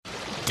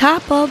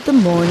Top of the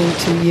morning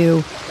to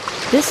you.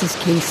 This is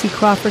Casey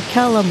Crawford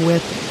Kellum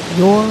with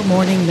Your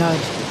Morning Nudge,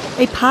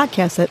 a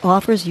podcast that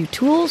offers you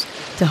tools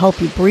to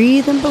help you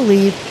breathe and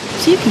believe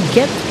so you can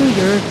get through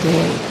your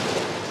day.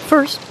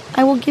 First,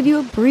 I will give you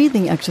a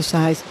breathing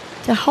exercise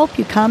to help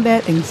you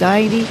combat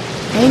anxiety,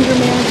 anger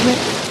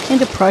management,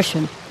 and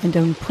depression, and to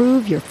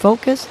improve your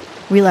focus,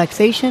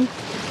 relaxation,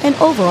 and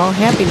overall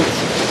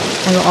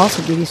happiness. I will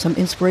also give you some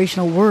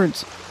inspirational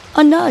words,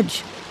 a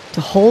nudge, to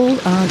hold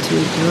on to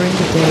during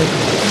the day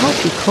to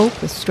help you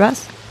cope with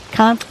stress,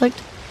 conflict,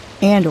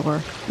 and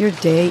or your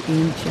day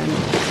in general.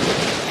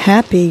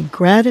 Happy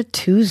Gratitude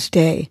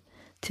Tuesday.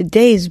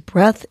 Today's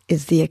breath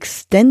is the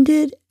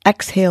extended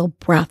exhale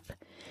breath,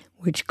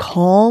 which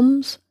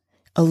calms,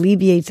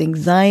 alleviates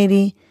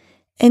anxiety,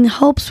 and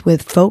helps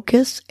with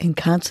focus and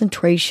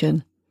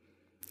concentration.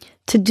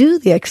 To do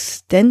the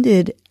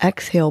extended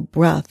exhale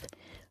breath,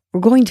 we're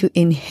going to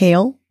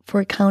inhale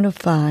for a count of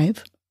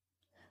 5.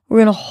 We're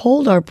going to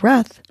hold our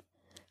breath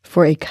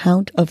for a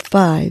count of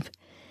 5,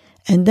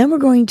 and then we're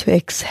going to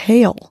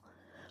exhale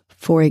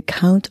for a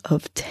count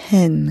of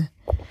 10.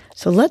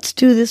 So let's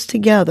do this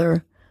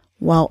together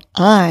while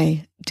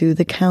I do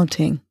the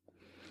counting.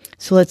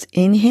 So let's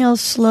inhale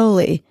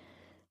slowly.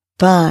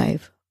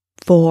 5,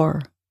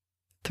 4,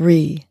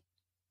 3,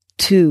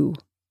 2,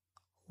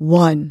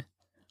 1.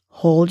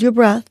 Hold your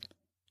breath.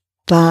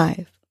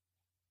 5,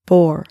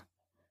 4,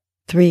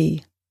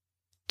 3,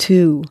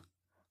 2,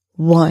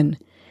 1.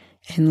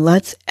 And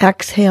let's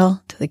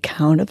exhale to the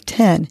count of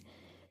 10.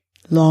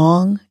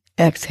 Long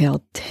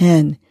exhale.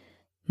 10,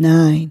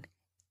 9,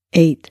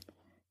 8,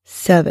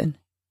 7,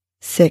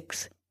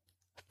 6,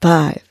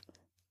 5,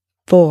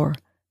 4,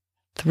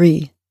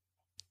 3,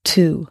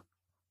 2,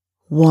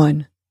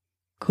 1.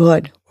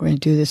 Good. We're going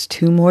to do this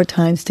 2 more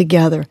times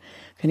together.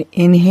 I'm going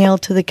to inhale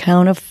to the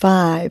count of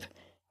 5.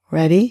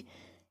 Ready?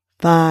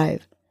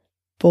 5,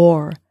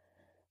 4,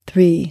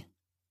 3,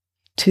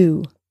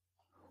 2,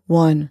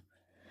 1.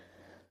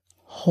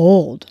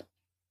 Hold.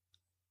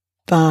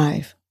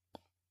 5,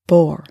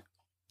 4,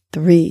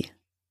 3,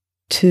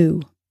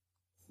 2,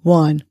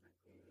 1.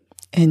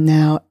 And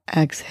now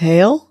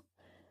exhale.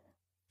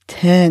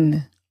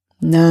 10,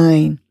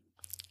 9,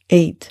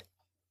 8,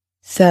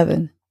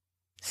 7,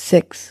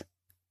 6,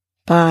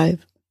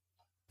 5,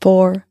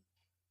 4,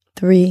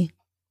 3,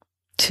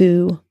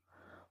 2,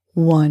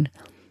 1.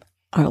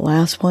 Our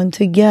last one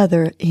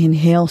together.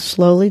 Inhale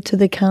slowly to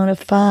the count of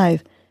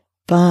 5.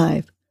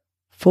 5,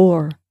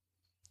 4,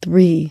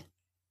 3,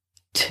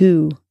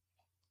 2,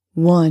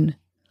 1.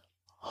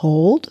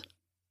 Hold.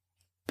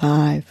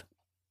 5,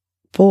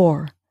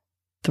 4,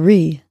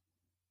 3,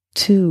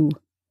 2,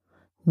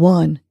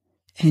 1.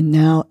 And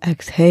now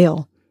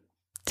exhale.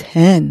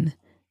 10,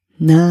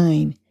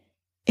 9,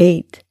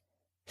 8,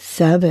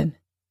 7,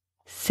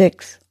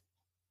 6,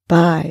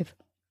 5,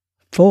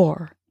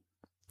 4,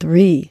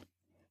 3,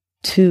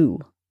 2,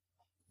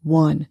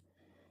 1.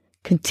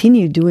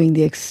 Continue doing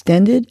the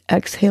extended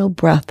exhale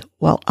breath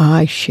while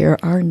I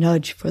share our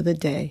nudge for the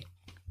day.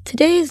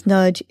 Today's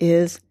nudge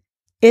is,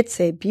 it's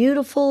a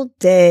beautiful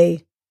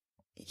day.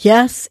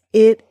 Yes,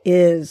 it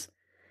is.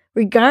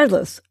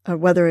 Regardless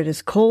of whether it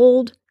is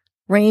cold,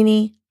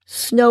 rainy,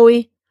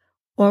 snowy,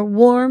 or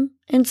warm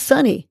and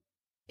sunny,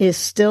 it is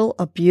still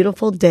a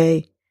beautiful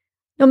day.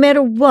 No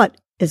matter what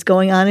is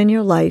going on in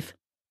your life,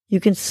 you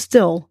can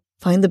still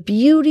find the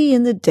beauty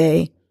in the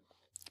day.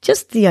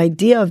 Just the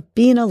idea of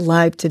being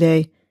alive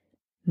today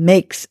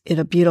makes it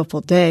a beautiful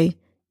day.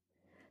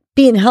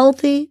 Being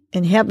healthy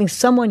and having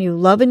someone you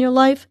love in your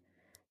life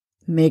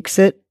makes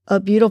it a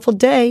beautiful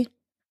day.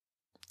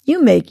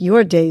 You make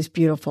your days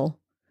beautiful.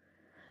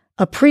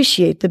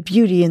 Appreciate the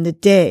beauty in the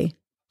day,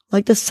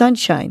 like the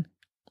sunshine,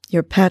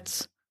 your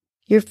pets,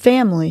 your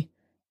family,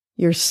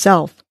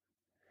 yourself.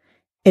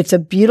 It's a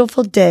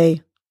beautiful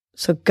day,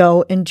 so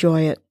go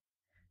enjoy it.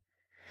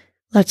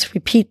 Let's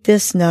repeat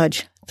this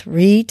nudge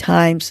 3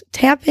 times,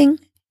 tapping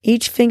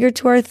each finger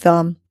to our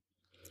thumb.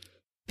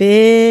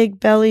 Big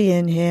belly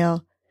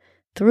inhale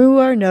through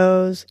our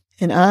nose,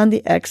 and on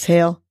the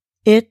exhale,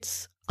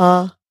 it's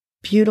a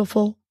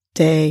beautiful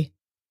day.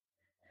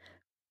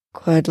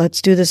 Good.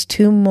 Let's do this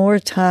 2 more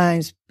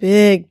times.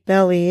 Big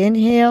belly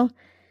inhale,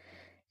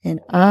 and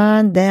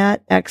on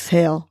that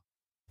exhale,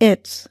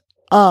 it's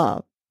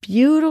a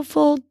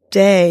beautiful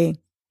day.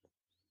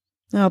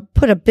 Now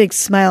put a big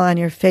smile on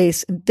your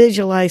face and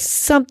visualize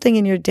something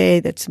in your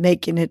day that's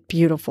making it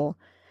beautiful.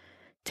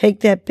 Take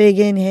that big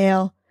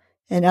inhale,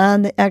 and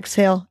on the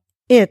exhale,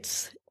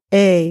 it's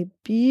a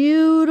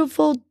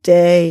beautiful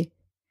day.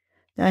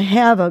 Now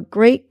have a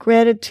great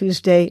Gratitude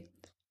Tuesday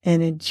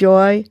and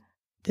enjoy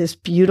this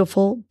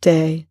beautiful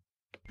day.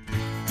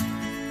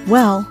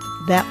 Well,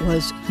 that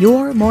was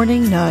your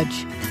morning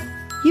nudge.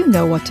 You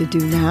know what to do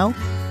now.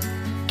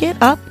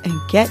 Get up and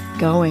get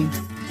going.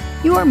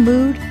 Your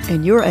mood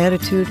and your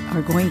attitude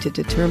are going to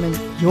determine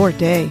your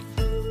day.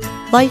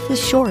 Life is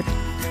short.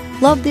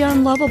 Love the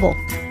unlovable.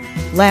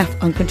 Laugh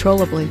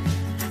uncontrollably.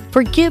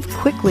 Forgive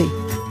quickly.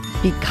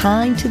 Be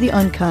kind to the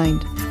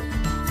unkind.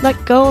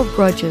 Let go of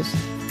grudges.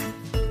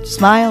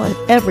 smile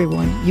at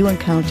everyone you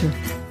encounter,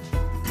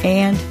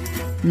 and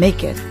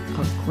make it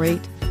a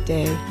great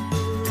day.